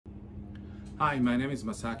Hi, my name is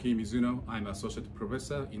Masaki Mizuno. I'm Associate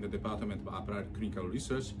Professor in the Department of Applied Clinical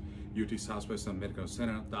Research, UT Southwestern Medical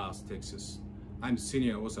Center, Dallas, Texas. I'm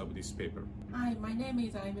senior author of this paper. Hi, my name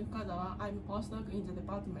is Ayumi Fukazawa. I'm a postdoc in the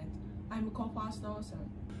department. I'm a co-first author.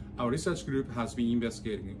 Our research group has been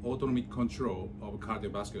investigating autonomic control of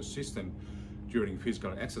cardiovascular system during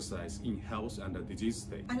physical exercise in health and disease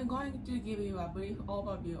state. I'm going to give you a brief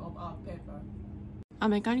overview of our paper. A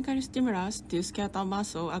mechanical stimulus to skeletal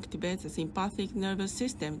muscle activates the sympathetic nervous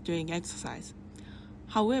system during exercise.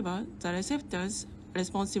 However, the receptors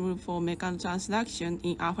responsible for mechanotransduction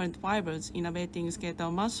in afferent fibers innervating skeletal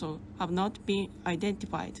muscle have not been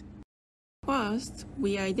identified. First,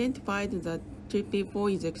 we identified that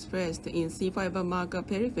TRPV4 is expressed in C fiber marker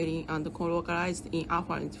periphery and colocalized in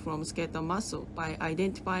afferents from skeletal muscle by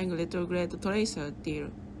identifying retrograde tracer DIL.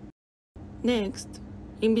 Next,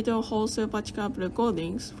 in vitro whole cell particule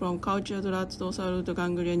recordings from cultured rat dorsal root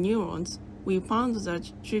ganglion neurons, we found that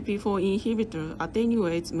TRPV4 inhibitor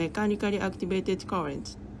attenuates mechanically activated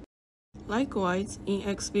currents. Likewise, in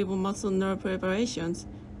ex vivo muscle nerve preparations,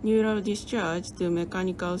 neural discharge to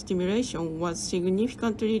mechanical stimulation was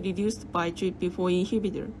significantly reduced by TRPV4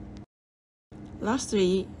 inhibitor.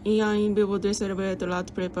 Lastly, in an in vivo decerebrate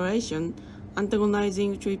rat preparation,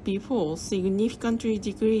 antagonizing TRPV4 significantly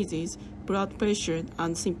decreases blood pressure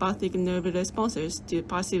and sympathetic nerve responses to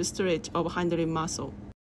passive stretch of hindering muscle.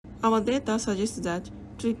 Our data suggests that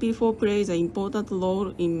TRPV4 plays an important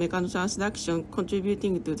role in mechanotransduction,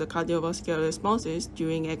 contributing to the cardiovascular responses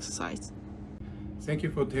during exercise. Thank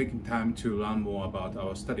you for taking time to learn more about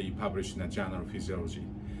our study published in the Journal of Physiology.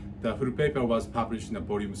 The full paper was published in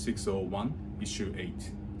volume 601, issue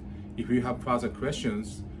 8. If you have further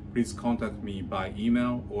questions, please contact me by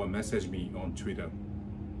email or message me on Twitter.